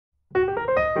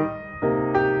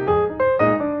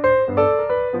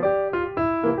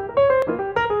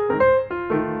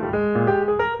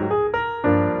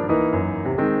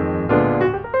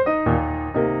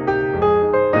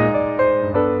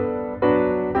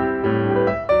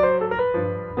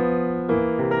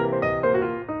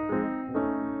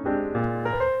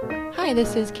Hi,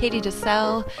 this is Katey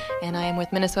DeCelle, and I am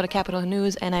with Minnesota Capitol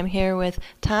News, and I'm here with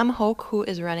Tom Hoch, who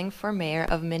is running for mayor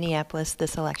of Minneapolis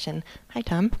this election. Hi,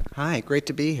 Tom. Hi, great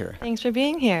to be here. Thanks for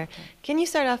being here. Can you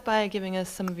start off by giving us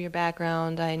some of your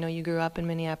background? I know you grew up in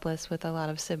Minneapolis with a lot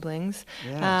of siblings.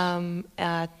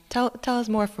 Yes. Tell us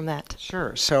more from that.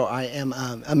 Sure. So I am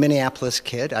a Minneapolis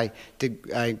kid.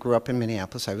 I grew up in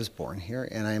Minneapolis. I was born here,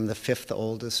 and I am the fifth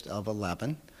oldest of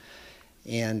 11.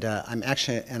 And I'm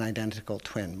actually an identical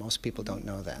twin. Most people don't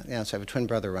know that. Yeah, so I have a twin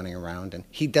brother running around, and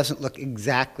he doesn't look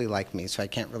exactly like me, so I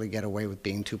can't really get away with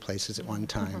being two places at one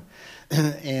time.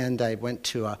 And I went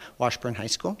to Washburn High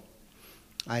School.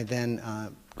 I then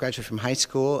graduated from high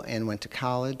school and went to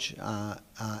college.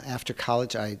 After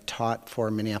college, I taught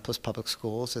for Minneapolis Public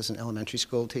Schools as an elementary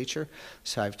school teacher.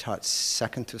 So I've taught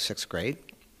 2nd through 6th grade.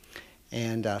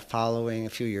 And following a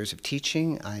few years of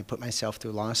teaching, I put myself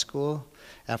through law school.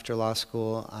 After law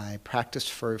school, I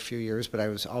practiced for a few years, but I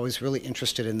was always really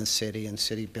interested in the city and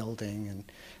city building and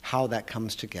how that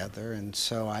comes together. And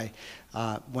so I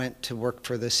went to work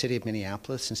for the city of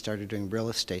Minneapolis and started doing real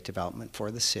estate development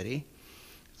for the city.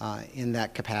 In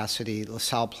that capacity,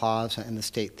 LaSalle Plaza and the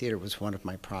State Theater was one of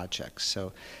my projects.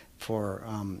 So for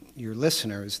your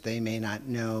listeners, they may not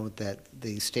know that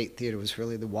the State Theater was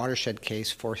really the watershed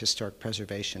case for historic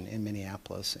preservation in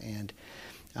Minneapolis. And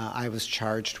I was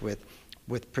charged with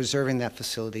preserving that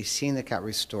facility, seeing it got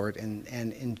restored,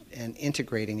 and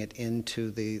integrating it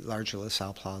into the larger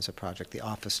LaSalle Plaza project, the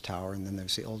office tower, and then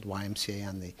there's the old YMCA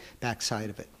on the back side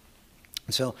of it.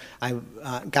 So I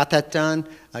got that done.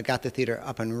 I got the theater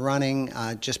up and running.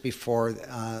 Just before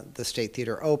the State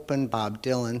Theater opened, Bob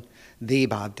Dylan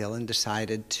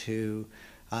decided to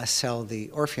sell the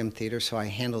Orpheum Theater, so I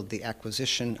handled the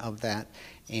acquisition of that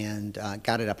and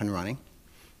got it up and running.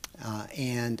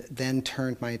 And then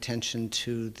turned my attention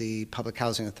to the Public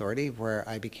Housing Authority, where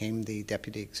I became the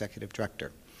Deputy Executive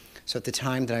Director. So at the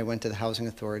time that I went to the Housing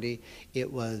Authority,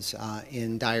 it was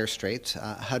in dire straits.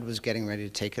 HUD was getting ready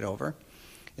to take it over.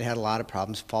 It had a lot of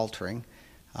problems, faltering,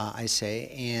 I say,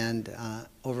 and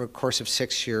over a course of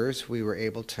 6 years, we were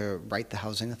able to write the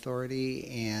Housing Authority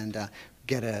and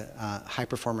get a high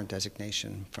performer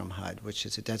designation from HUD, which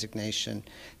is a designation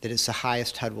that is the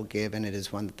highest HUD will give, and it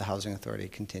is one that the Housing Authority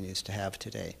continues to have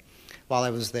today. While I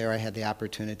was there, I had the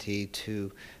opportunity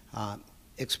to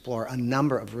explore a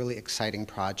number of really exciting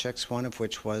projects, one of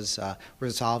which was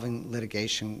resolving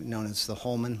litigation known as the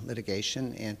Holman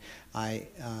litigation, and I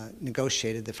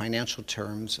negotiated the financial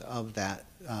terms of that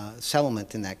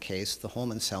settlement in that case, the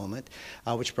Holman settlement,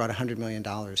 which brought $100 million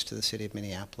to the city of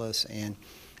Minneapolis and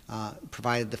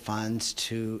provided the funds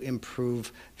to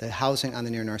improve the housing on the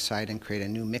near north side and create a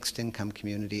new mixed income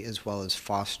community, as well as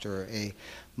foster a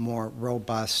more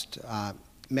robust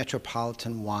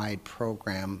metropolitan-wide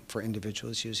program for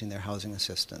individuals using their housing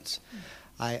assistance.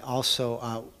 I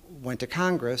also went to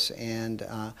Congress and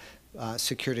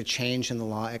secured a change in the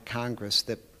law at Congress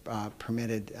that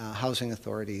permitted housing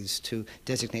authorities to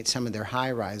designate some of their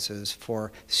high-rises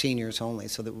for seniors only,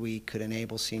 so that we could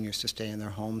enable seniors to stay in their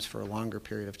homes for a longer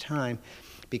period of time,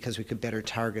 because we could better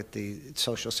target the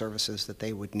social services that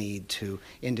they would need to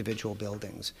individual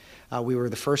buildings. We were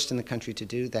the first in the country to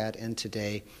do that, and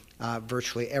today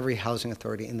virtually every housing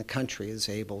authority in the country is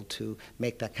able to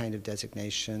make that kind of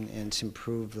designation and to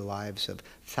improve the lives of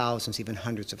thousands, even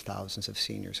hundreds of thousands of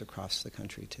seniors across the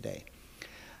country today.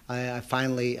 I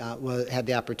finally had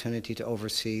the opportunity to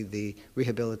oversee the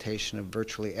rehabilitation of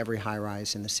virtually every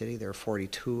high-rise in the city. There are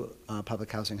 42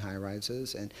 public housing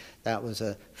high-rises, and that was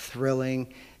a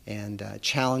thrilling and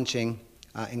challenging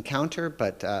encounter,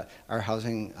 but our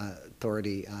housing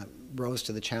authority rose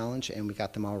to the challenge, and we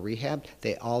got them all rehabbed.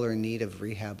 They all are in need of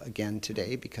rehab again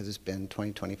today, because it's been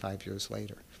 20, 25 years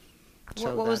later.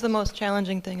 What was the most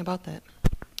challenging thing about that?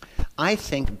 I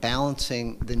think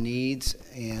balancing the needs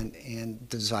and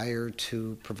desire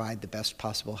to provide the best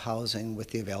possible housing with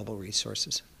the available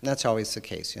resources. And that's always the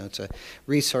case. You know, it's a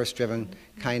resource-driven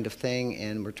kind of thing,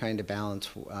 and we're trying to balance,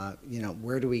 you know,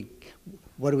 what do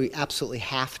we absolutely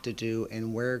have to do,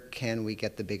 and where can we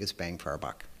get the biggest bang for our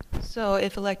buck? So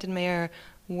if elected mayor,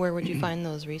 where would you find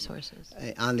those resources?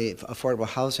 On the affordable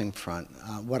housing front,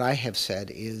 what I have said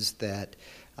is that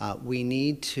we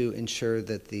need to ensure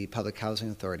that the Public Housing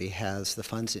Authority has the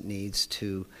funds it needs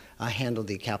to handle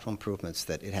the capital improvements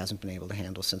that it hasn't been able to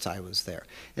handle since I was there.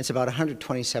 It's about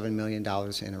 $127 million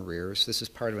in arrears. This is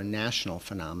part of a national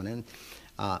phenomenon.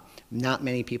 Not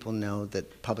many people know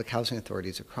that public housing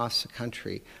authorities across the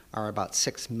country are about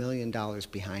 $6 million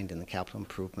behind in the capital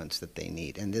improvements that they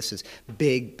need. And this is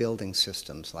big building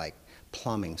systems like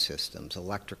plumbing systems,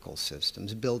 electrical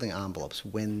systems, building envelopes,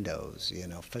 windows,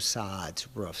 facades,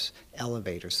 roofs,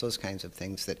 elevators, those kinds of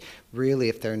things that really,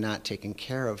 if they're not taken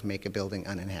care of, make a building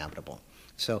uninhabitable.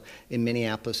 So in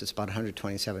Minneapolis, it's about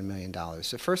 $127 million.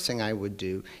 The first thing I would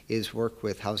do is work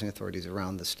with housing authorities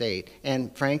around the state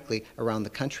and, frankly, around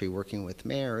the country, working with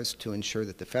mayors to ensure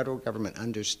that the federal government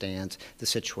understands the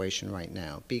situation right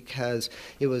now. Because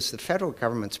it was the federal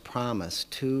government's promise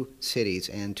to cities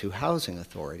and to housing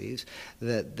authorities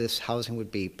that this housing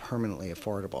would be permanently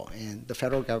affordable. And the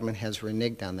federal government has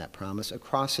reneged on that promise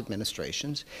across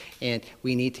administrations. And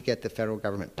we need to get the federal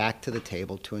government back to the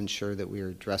table to ensure that we are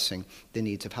addressing the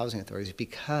needs of housing authorities,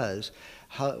 because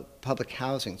public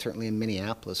housing, certainly in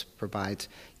Minneapolis, provides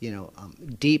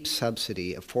deep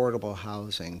subsidy, affordable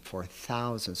housing for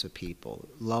thousands of people,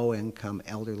 low-income,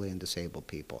 elderly, and disabled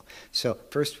people. So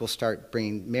first, we'll start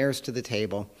bringing mayors to the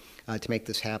table to make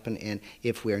this happen. And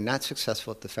if we are not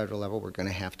successful at the federal level, we're going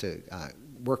to have to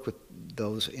work with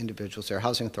those individuals. There are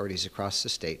housing authorities across the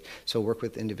state, so work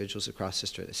with individuals across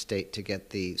the state to get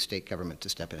the state government to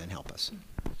step in and help us.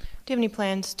 Do you have any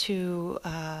plans to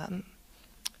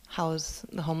house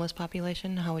the homeless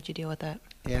population? How would you deal with that?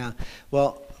 Yeah,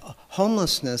 well,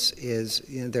 homelessness is,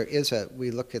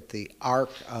 we look at the arc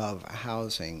of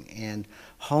housing, and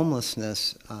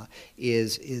homelessness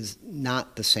is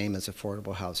not the same as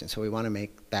affordable housing. So we want to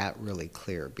make that really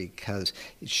clear, because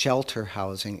shelter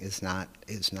housing is not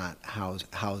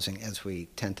housing as we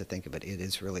tend to think of it. It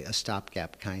is really a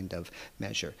stopgap kind of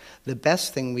measure. The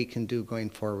best thing we can do going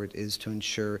forward is to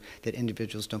ensure that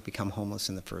individuals don't become homeless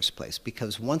in the first place,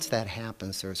 because once that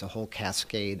happens, there's a whole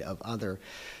cascade of other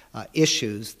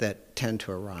issues that tend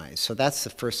to arise. So that's the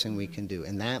first thing we can do,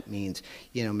 and that means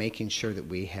making sure that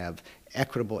we have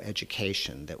equitable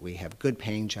education, that we have good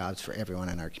paying jobs for everyone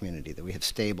in our community, that we have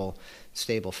stable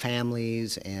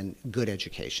families and good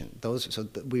education.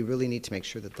 We really need to make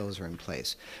sure that those are in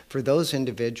place. For those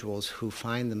individuals who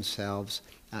find themselves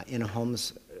in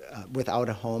homes without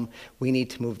a home, we need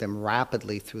to move them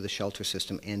rapidly through the shelter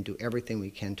system and do everything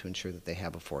we can to ensure that they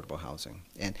have affordable housing.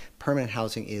 And permanent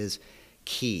housing is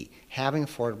key. Having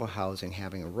affordable housing,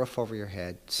 having a roof over your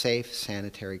head, safe,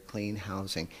 sanitary, clean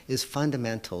housing is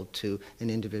fundamental to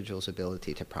an individual's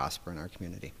ability to prosper in our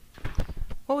community.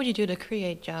 What would you do to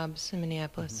create jobs in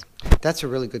Minneapolis? That's a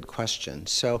really good question.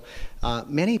 So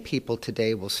many people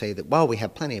today will say that, well, we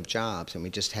have plenty of jobs and we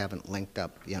just haven't linked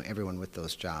up everyone with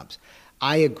those jobs.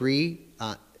 I agree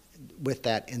with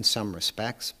that in some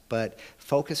respects, but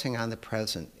focusing on the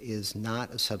present is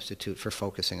not a substitute for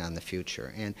focusing on the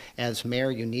future. And as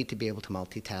mayor, you need to be able to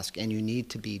multitask, and you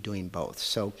need to be doing both.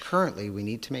 So currently, we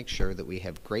need to make sure that we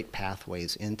have great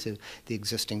pathways into the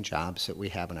existing jobs that we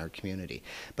have in our community.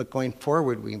 But going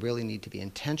forward, we really need to be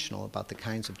intentional about the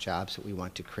kinds of jobs that we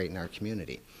want to create in our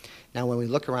community. Now, when we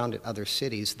look around at other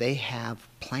cities, they have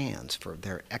plans for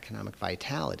their economic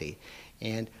vitality.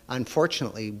 And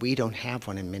unfortunately, we don't have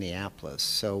one in Minneapolis.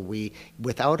 So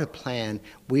without a plan,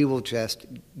 we will just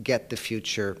get the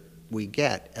future we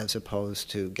get as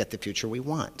opposed to get the future we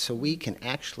want. So we can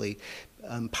actually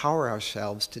empower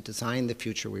ourselves to design the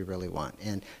future we really want.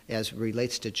 And as it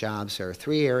relates to jobs, there are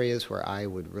 3 areas where I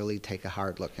would really take a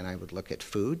hard look, and I would look at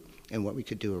food and what we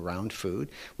could do around food.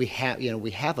 We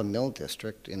have a mill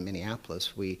district in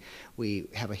Minneapolis. We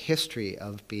have a history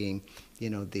of being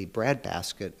the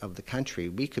breadbasket of the country.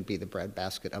 We could be the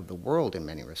breadbasket of the world in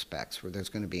many respects, where there's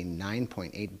going to be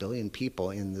 9.8 billion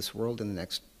people in this world in the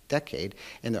next decade,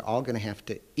 and they're all going to have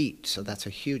to eat. So that's a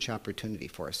huge opportunity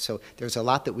for us. So there's a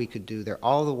lot that we could do there,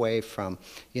 all the way from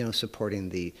supporting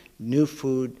the new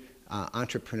food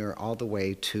entrepreneur, all the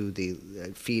way to the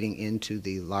feeding into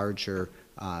the larger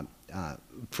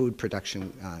food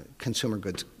production consumer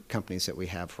goods companies that we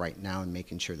have right now, and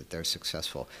making sure that they're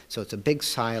successful. So it's a big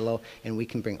silo, and we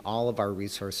can bring all of our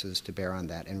resources to bear on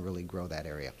that and really grow that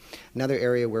area. Another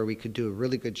area where we could do a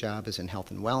really good job is in health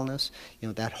and wellness.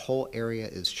 That whole area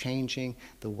is changing.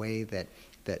 The way that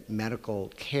medical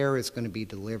care is going to be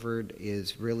delivered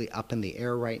is really up in the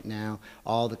air right now.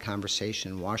 All the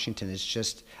conversation in Washington is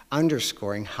just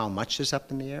underscoring how much is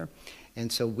up in the air. And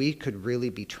so we could really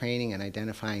be training and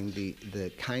identifying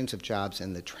the kinds of jobs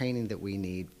and the training that we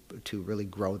need to really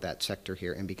grow that sector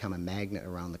here and become a magnet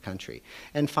around the country.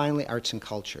 And finally, arts and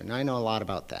culture. Now, I know a lot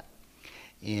about that.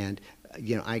 And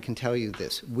I can tell you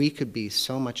this. We could be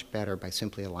so much better by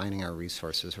simply aligning our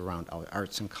resources around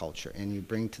arts and culture. And you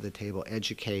bring to the table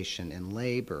education and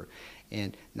labor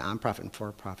and nonprofit and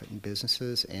for-profit and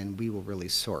businesses, and we will really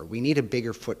soar. We need a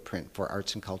bigger footprint for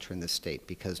arts and culture in this state,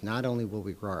 because not only will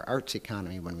we grow our arts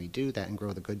economy when we do that and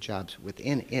grow the good jobs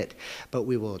within it, but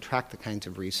we will attract the kinds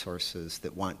of resources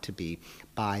that want to be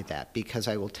by that. Because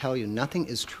I will tell you, nothing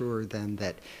is truer than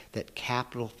that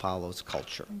capital follows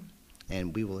culture.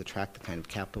 And we will attract the kind of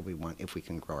capital we want if we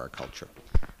can grow our culture.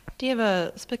 Do you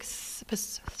have a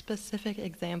specific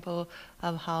example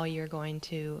of how you're going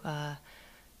to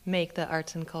make the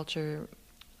arts and culture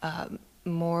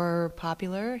more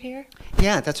popular here?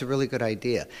 Yeah, that's a really good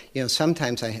idea.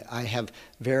 Sometimes I have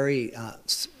very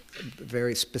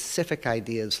specific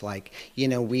ideas, like,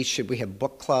 we have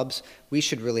book clubs. We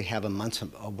should really have a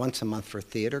once a month for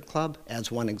theater club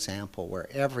as one example, where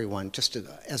everyone, just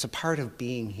as a part of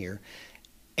being here,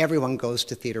 everyone goes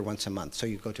to theater once a month. So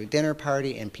you go to a dinner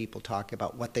party and people talk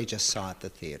about what they just saw at the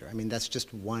theater. I mean, that's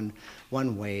just one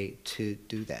way to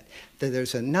do that.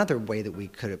 There's another way that we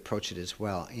could approach it as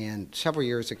well. And several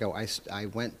years ago, I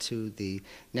went to the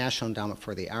National Endowment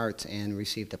for the Arts and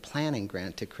received a planning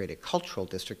grant to create a cultural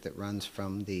district that runs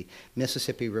from the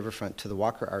Mississippi Riverfront to the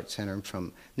Walker Art Center and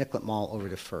from Nicollet Mall over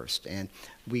to First. And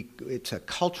it's a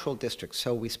cultural district,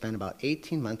 so we spent about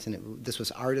 18 months, and this was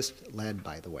artist-led,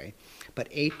 by the way, but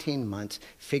 18 months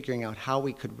figuring out how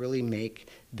we could really make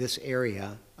this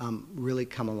area really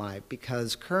come alive,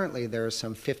 because currently there are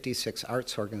some 56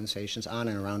 arts organizations on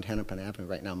and around Hennepin Avenue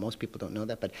right now. Most people don't know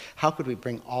that, but how could we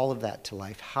bring all of that to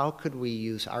life? How could we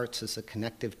use arts as a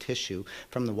connective tissue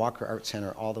from the Walker Art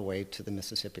Center all the way to the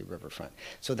Mississippi Riverfront?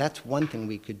 So that's one thing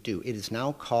we could do. It is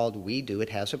now called, it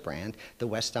has a brand, the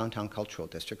West Downtown Cultural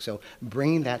District. So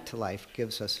bringing that to life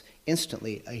gives us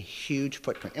instantly a huge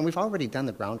footprint. And we've already done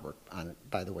the groundwork on it,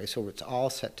 by the way, so it's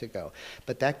all set to go.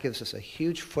 But that gives us a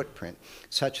huge footprint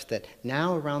such that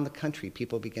now around the country,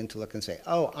 people begin to look and say,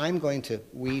 oh, I'm going to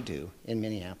WeDo in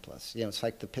Minneapolis. It's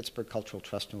like the Pittsburgh Cultural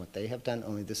Trust and what they have done,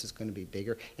 only this is going to be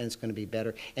bigger and it's going to be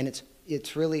better. And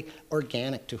it's really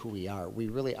organic to who we are. We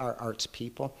really are arts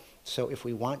people. So if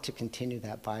we want to continue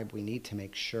that vibe, we need to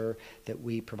make sure that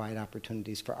we provide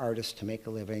opportunities for artists to make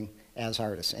a living as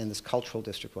artists, and this cultural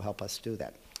district will help us do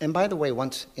that. And by the way,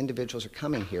 once individuals are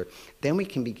coming here, then we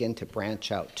can begin to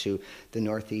branch out to the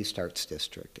Northeast Arts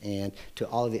District and to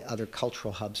all of the other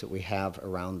cultural hubs that we have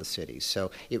around the city.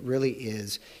 So it really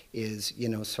is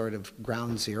sort of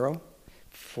ground zero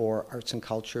for arts and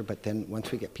culture, but then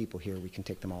once we get people here, we can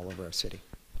take them all over our city.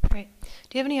 Right.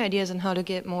 Do you have any ideas on how to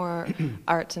get more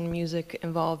arts and music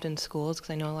involved in schools?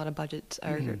 Because I know a lot of budgets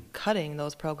are cutting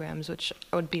those programs, which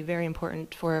would be very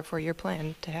important for your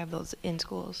plan to have those in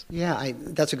schools. Yeah,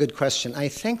 that's a good question. I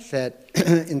think that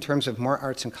in terms of more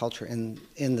arts and culture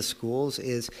in the schools,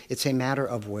 it's a matter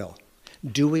of will.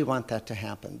 Do we want that to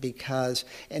happen? Because,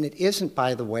 and it isn't,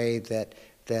 by the way, that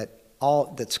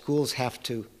schools have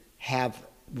to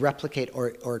replicate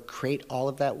or create all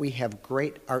of that. We have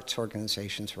great arts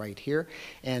organizations right here,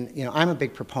 and I'm a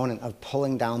big proponent of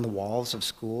pulling down the walls of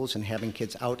schools and having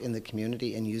kids out in the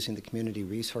community and using the community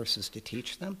resources to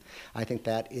teach them. I think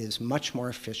that is much more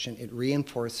efficient. It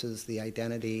reinforces the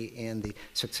identity and the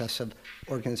success of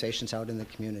organizations out in the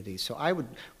community. So I would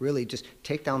really just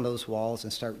take down those walls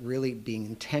and start really being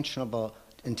intentional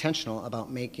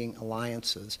about making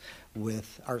alliances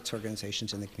with arts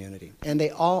organizations in the community. And they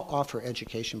all offer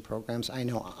education programs. I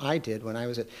know I did. When I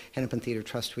was at Hennepin Theater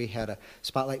Trust, we had a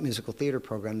Spotlight Musical Theater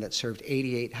program that served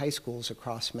 88 high schools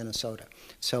across Minnesota.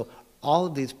 So all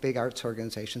of these big arts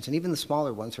organizations, and even the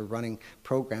smaller ones, are running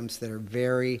programs that are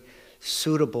very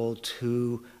suitable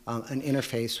to an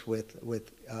interface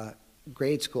with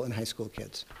grade school and high school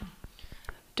kids.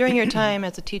 During your time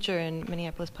as a teacher in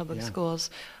Minneapolis Public Schools,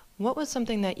 what was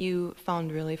something that you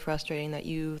found really frustrating, that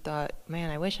you thought,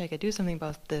 man, I wish I could do something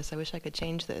about this, I wish I could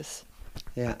change this?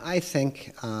 Yeah, I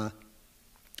think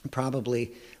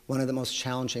probably one of the most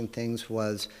challenging things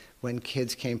was when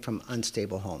kids came from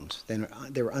unstable homes.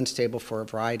 They were unstable for a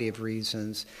variety of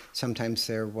reasons. Sometimes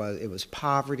it was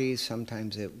poverty,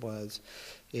 sometimes it might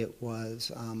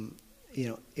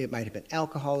have been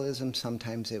alcoholism,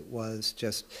 sometimes it was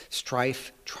just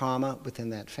strife, trauma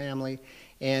within that family.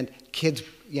 And kids,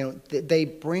 they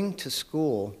bring to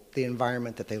school the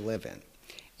environment that they live in.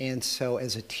 And so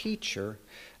as a teacher,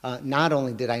 not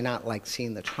only did I not like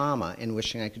seeing the trauma and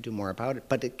wishing I could do more about it,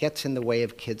 but it gets in the way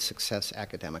of kids' success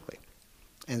academically.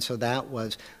 And so that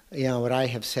was, what I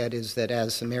have said is that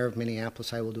as the mayor of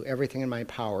Minneapolis, I will do everything in my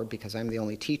power, because I'm the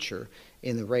only teacher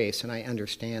in the race, and I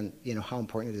understand, how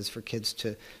important it is for kids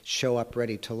to show up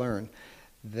ready to learn,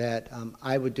 that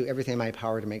I would do everything in my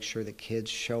power to make sure that kids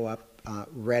show up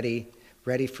ready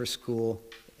for school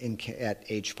at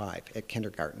age 5, at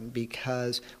kindergarten,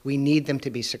 because we need them to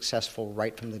be successful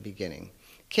right from the beginning.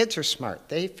 Kids are smart.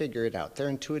 They figure it out. They're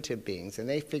intuitive beings, and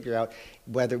they figure out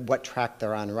what track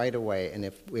they're on right away. And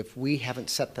if we haven't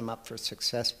set them up for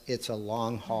success, it's a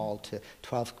long haul to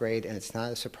 12th grade, and it's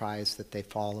not a surprise that they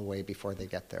fall away before they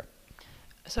get there.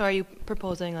 So are you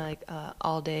proposing like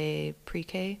all-day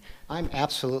pre-K? I'm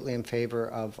absolutely in favor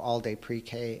of all-day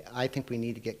pre-K. I think we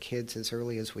need to get kids as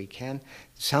early as we can.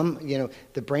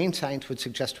 The brain science would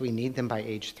suggest we need them by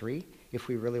age 3 if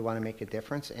we really want to make a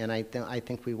difference. And I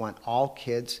think we want all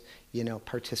kids,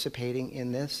 participating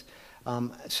in this.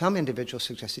 Some individuals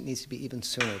suggest it needs to be even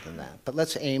sooner than that. But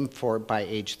let's aim for by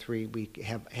age 3, we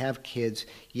have kids,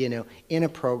 in a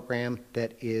program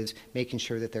that is making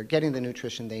sure that they're getting the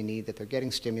nutrition they need, that they're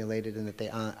getting stimulated, and that they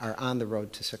are on the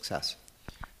road to success.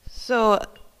 So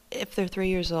if they're 3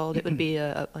 years old, it would be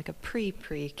like a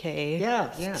pre-K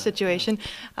situation.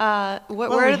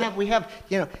 We have,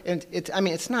 and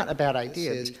it's not a bad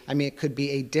idea. It could be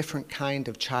a different kind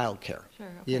of childcare. Sure,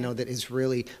 okay. That is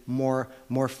really more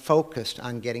focused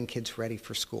on getting kids ready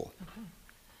for school.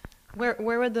 Okay.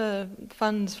 Where would the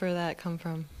funds for that come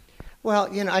from? Well,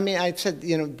 I said,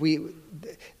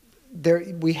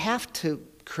 we have to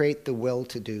create the will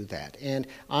to do that. And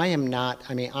I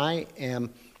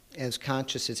am as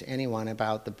conscious as anyone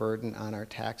about the burden on our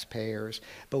taxpayers,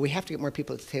 but we have to get more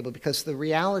people at the table, because the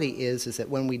reality is that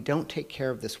when we don't take care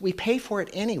of this, we pay for it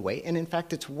anyway, and in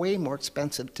fact it's way more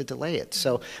expensive to delay it.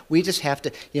 So we just have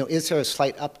to, is there a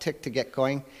slight uptick to get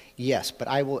going? Yes, but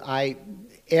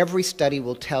every study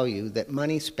will tell you that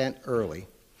money spent early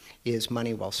is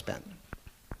money well spent.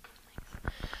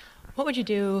 What would you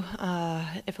do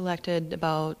if elected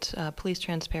about police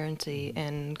transparency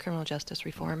and criminal justice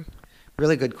reform?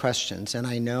 Really good questions, and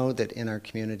I know that in our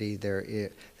community there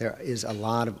is a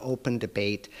lot of open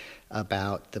debate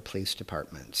about the police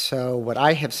department. So what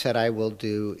I have said I will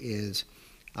do is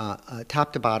a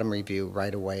top-to-bottom review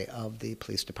right away of the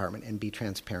police department and be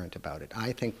transparent about it.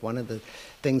 I think one of the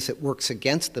things that works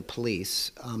against the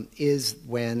police is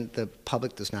when the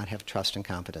public does not have trust and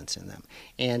confidence in them.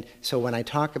 And so when I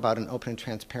talk about an open and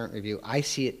transparent review, I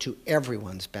see it to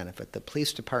everyone's benefit, the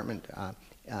police department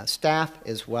staff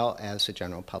as well as the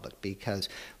general public, because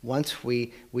once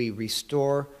we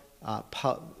restore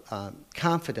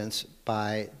confidence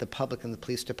by the public in the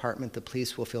police department, the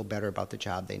police will feel better about the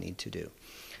job they need to do.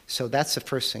 So that's the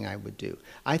first thing I would do.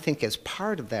 I think as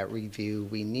part of that review,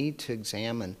 we need to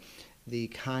examine the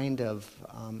kind of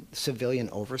civilian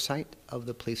oversight of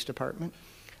the police department.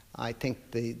 I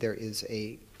think there is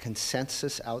a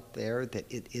consensus out there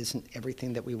that it isn't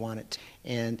everything that we want it to.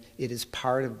 And it is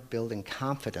part of building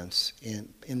confidence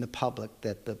in the public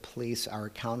that the police are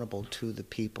accountable to the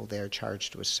people they are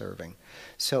charged with serving.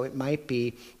 So it might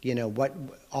be,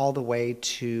 all the way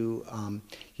to,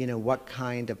 what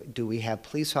kind of, do we have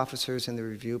police officers in the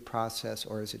review process,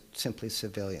 or is it simply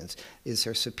civilians? Is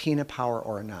there subpoena power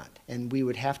or not? And we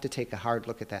would have to take a hard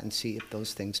look at that and see if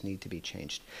those things need to be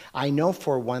changed. I know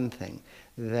for one thing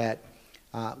that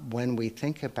when we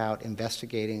think about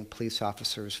investigating police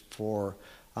officers for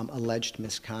alleged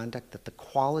misconduct, that the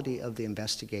quality of the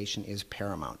investigation is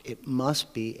paramount. It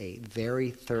must be a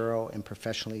very thorough and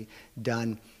professionally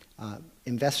done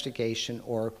investigation,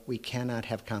 or we cannot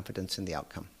have confidence in the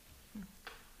outcome.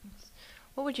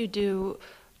 What would you do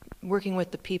working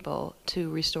with the people to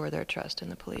restore their trust in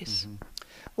the police? Mm-hmm.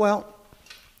 Well,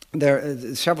 there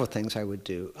are several things I would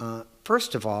do.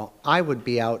 First of all, I would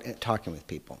be out talking with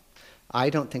people. I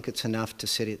don't think it's enough to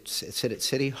sit at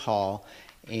City Hall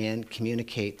and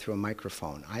communicate through a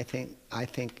microphone. I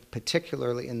think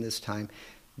particularly in this time,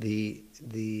 the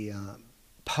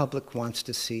public wants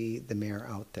to see the mayor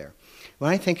out there.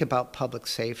 When I think about public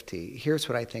safety, here's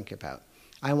what I think about.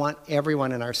 I want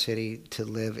everyone in our city to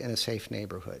live in a safe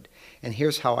neighborhood. And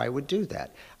here's how I would do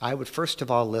that. I would first of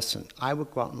all listen. I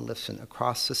would go out and listen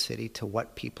across the city to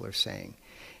what people are saying.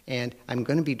 And I'm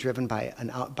going to be driven by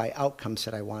outcomes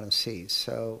that I want to see.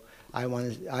 So I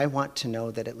want to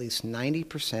know that at least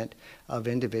 90% of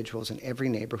individuals in every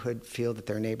neighborhood feel that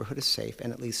their neighborhood is safe,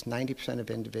 and at least 90% of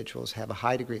individuals have a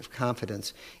high degree of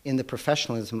confidence in the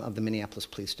professionalism of the Minneapolis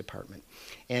Police Department.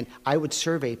 And I would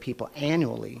survey people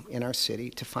annually in our city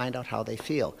to find out how they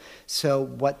feel. So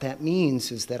what that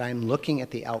means is that I'm looking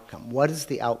at the outcome. What is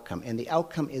the outcome? And the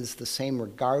outcome is the same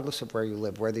regardless of where you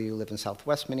live, whether you live in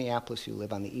southwest Minneapolis, you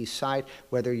live on the east side,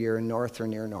 whether you're in north or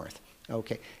near north.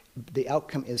 Okay. The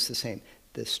outcome is the same.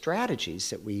 the strategies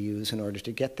that we use in order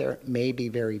to get there may be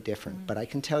very different. But I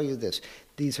can tell you this,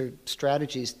 these are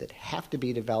strategies that have to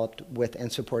be developed with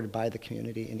and supported by the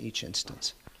community in each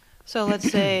instance. So let's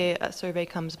say a survey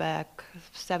comes back,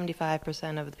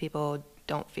 75% of the people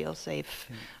don't feel safe.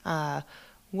 How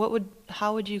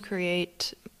would you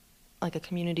create like a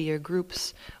community or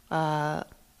groups of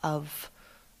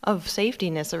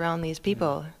safetiness around these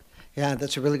people? Yeah,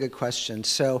 that's a really good question.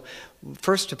 So,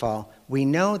 first of all, we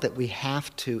know that we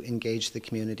have to engage the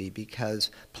community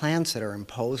because plans that are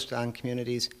imposed on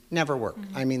communities never work.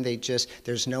 I mean,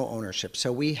 there's no ownership.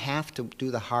 So we have to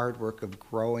do the hard work of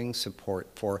growing support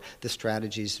for the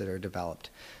strategies that are developed.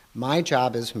 My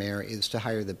job as mayor is to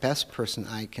hire the best person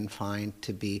I can find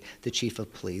to be the chief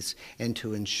of police and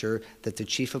to ensure that the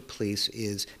chief of police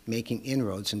is making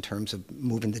inroads in terms of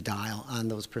moving the dial on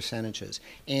those percentages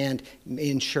and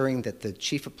ensuring that the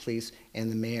chief of police and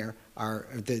the mayor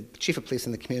the chief of police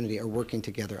and the community are working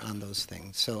together on those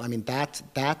things. So, I mean,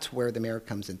 that's where the mayor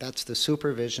comes in. That's the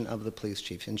supervision of the police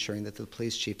chief, ensuring that the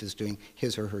police chief is doing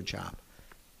his or her job.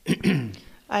 On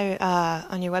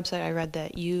your website, I read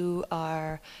that you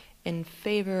are in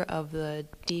favor of the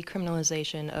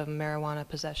decriminalization of marijuana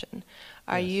possession.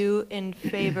 Are you in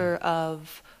favor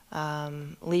of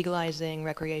legalizing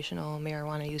recreational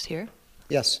marijuana use here?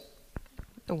 Yes.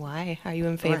 Why are you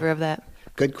in favor of that?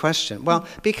 Good question. Well,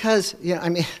 because,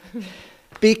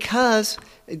 because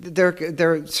there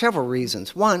are several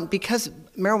reasons. One, because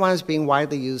marijuana is being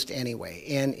widely used anyway,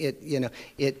 and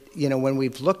when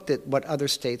we've looked at what other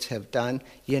states have done,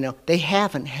 they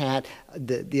haven't had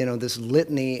this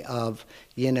litany of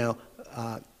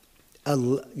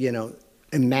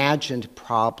imagined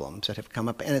problems that have come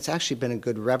up, and it's actually been a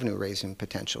good revenue-raising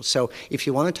potential. So if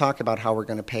you want to talk about how we're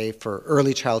going to pay for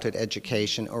early childhood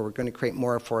education or we're going to create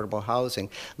more affordable housing,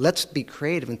 let's be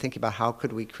creative and think about how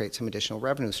could we create some additional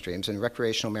revenue streams, and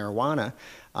recreational marijuana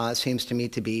seems to me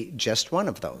to be just one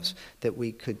of those that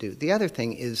we could do. The other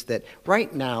thing is that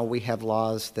right now we have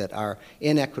laws that are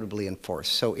inequitably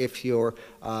enforced. So if you're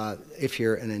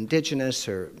an indigenous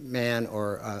or man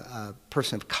or a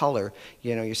person of color,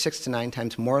 you're 6 to 9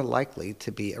 times more likely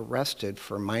to be arrested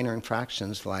for minor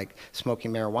infractions like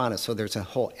smoking marijuana. So there's a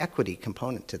whole equity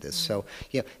component to this. So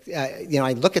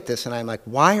I look at this and I'm like,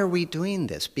 why are we doing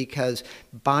this? Because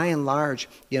by and large,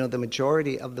 the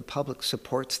majority of the public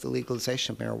supports the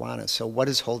legalization of marijuana. So what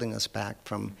is holding us back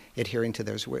from adhering to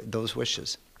those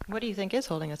wishes? What do you think is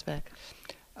holding us back?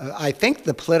 I think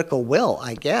the political will,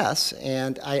 I guess,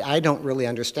 and I don't really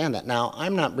understand that. Now,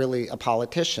 I'm not really a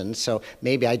politician, so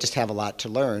maybe I just have a lot to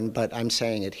learn, but I'm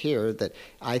saying it here that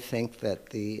I think that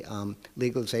the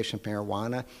legalization of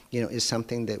marijuana, is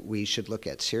something that we should look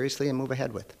at seriously and move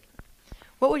ahead with.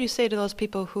 What would you say to those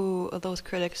people those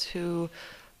critics who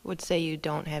would say you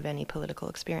don't have any political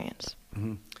experience?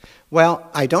 Mm-hmm. Well,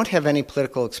 I don't have any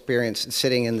political experience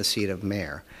sitting in the seat of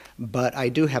mayor, but I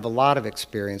do have a lot of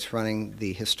experience running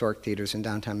the historic theaters in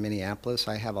downtown Minneapolis.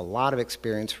 I have a lot of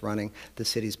experience running the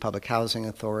city's public housing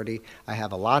authority. I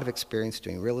have a lot of experience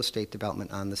doing real estate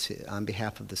development on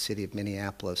behalf of the city of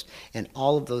Minneapolis, and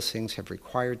all of those things have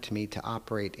required me to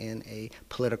operate in a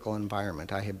political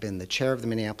environment. I have been the chair of the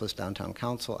Minneapolis Downtown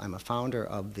Council. I'm a founder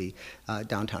of the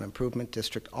Downtown Improvement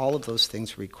District. All of those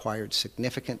things required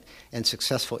significant and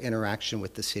successful interaction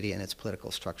with the city and its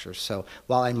political structure. So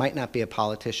while I might not be a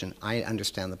politician, I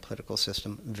understand the political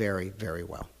system very, very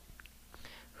well.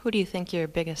 Who do you think your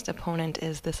biggest opponent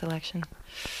is this election?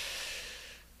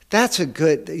 That's a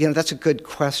good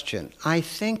question. I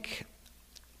think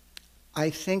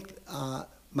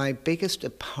my biggest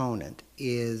opponent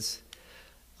is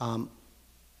a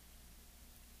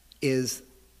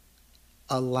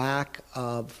lack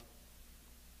of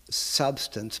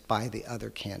substance by the other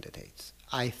candidates.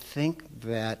 I think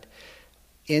that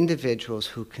individuals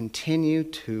who continue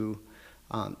to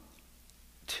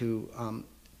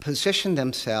position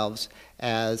themselves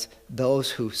as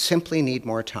those who simply need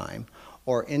more time,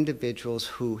 or individuals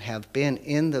who have been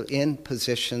in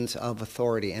positions of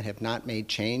authority and have not made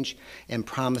change and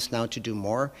promise now to do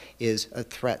more, is a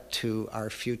threat to our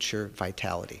future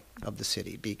vitality of the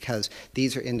city, because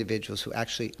these are individuals who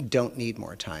actually don't need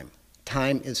more time.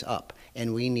 Time is up,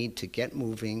 and we need to get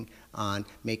moving on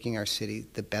making our city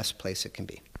the best place it can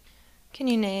be. Can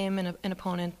you name an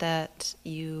opponent that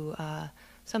you,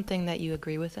 something that you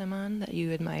agree with them on, that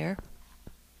you admire?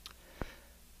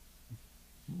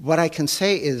 What I can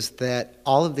say is that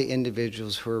all of the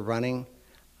individuals who are running,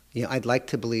 I'd like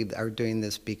to believe are doing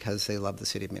this because they love the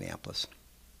city of Minneapolis,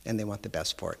 and they want the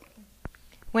best for it.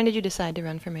 When did you decide to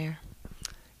run for mayor?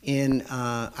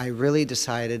 I really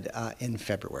decided in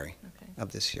February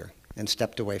of this year, and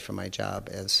stepped away from my job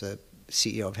as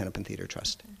CEO of Hennepin Theater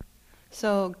Trust.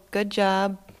 So, good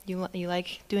job. You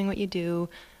like doing what you do.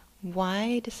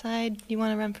 Why decide you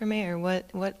want to run for mayor?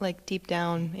 What like deep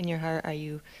down in your heart are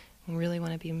you really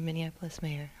want to be Minneapolis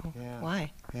mayor? Yeah.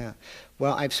 Why? Yeah.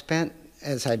 Well, I've spent,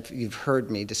 you've heard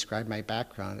me describe my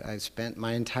background, I've spent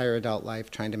my entire adult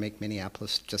life trying to make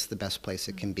Minneapolis just the best place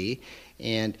it can be.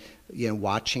 And,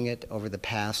 watching it over the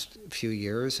past few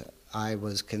years, I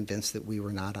was convinced that we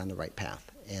were not on the right path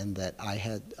and that I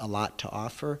had a lot to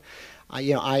offer. I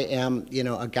am,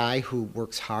 a guy who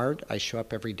works hard. I show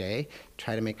up every day,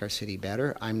 try to make our city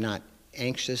better. I'm not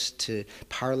anxious to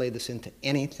parlay this into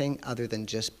anything other than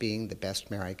just being the best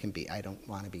mayor I can be. I don't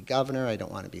want to be governor. I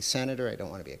don't want to be senator. I don't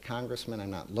want to be a congressman. I'm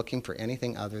not looking for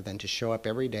anything other than to show up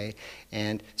every day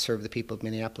and serve the people of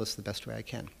Minneapolis the best way I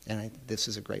can. And this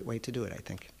is a great way to do it, I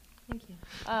think. Thank you.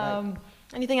 Right.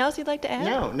 Anything else you'd like to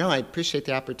add? No, I appreciate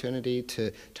the opportunity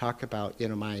to talk about,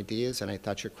 my ideas, and I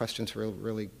thought your questions were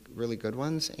really good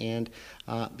ones. And,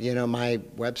 my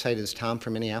website is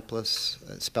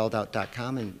tomforminneapolis, spelled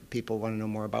out.com, and people want to know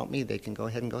more about me, they can go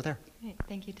ahead and go there. Great.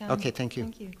 Thank you, Tom. Okay, thank you.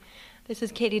 Thank you. This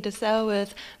is Katey DeCelle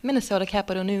with Minnesota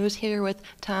Capital News, here with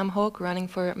Tom Hoch running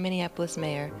for Minneapolis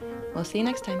mayor. We'll see you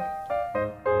next time.